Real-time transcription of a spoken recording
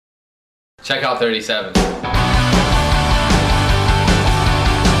Check out 37.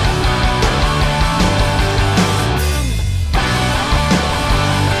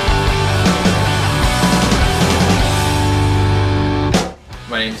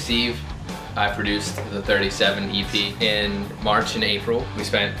 My name's Steve. I produced the 37 EP in March and April. We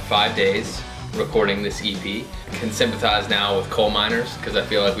spent 5 days recording this EP. Can sympathize now with coal miners because I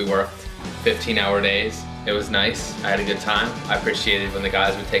feel like we worked 15-hour days. It was nice. I had a good time. I appreciated when the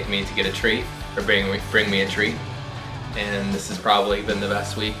guys would take me to get a treat or bring me a treat. And this has probably been the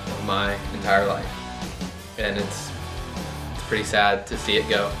best week of my entire life. And it's pretty sad to see it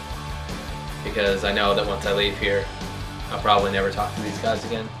go because I know that once I leave here, I'll probably never talk to these guys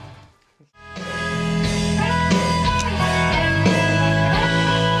again.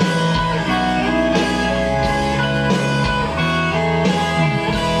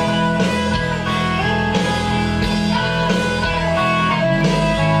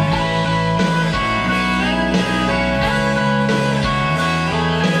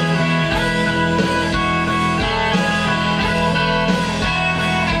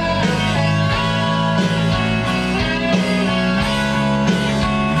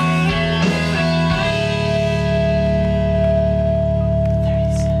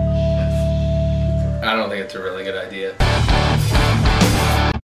 I don't think it's a really good idea.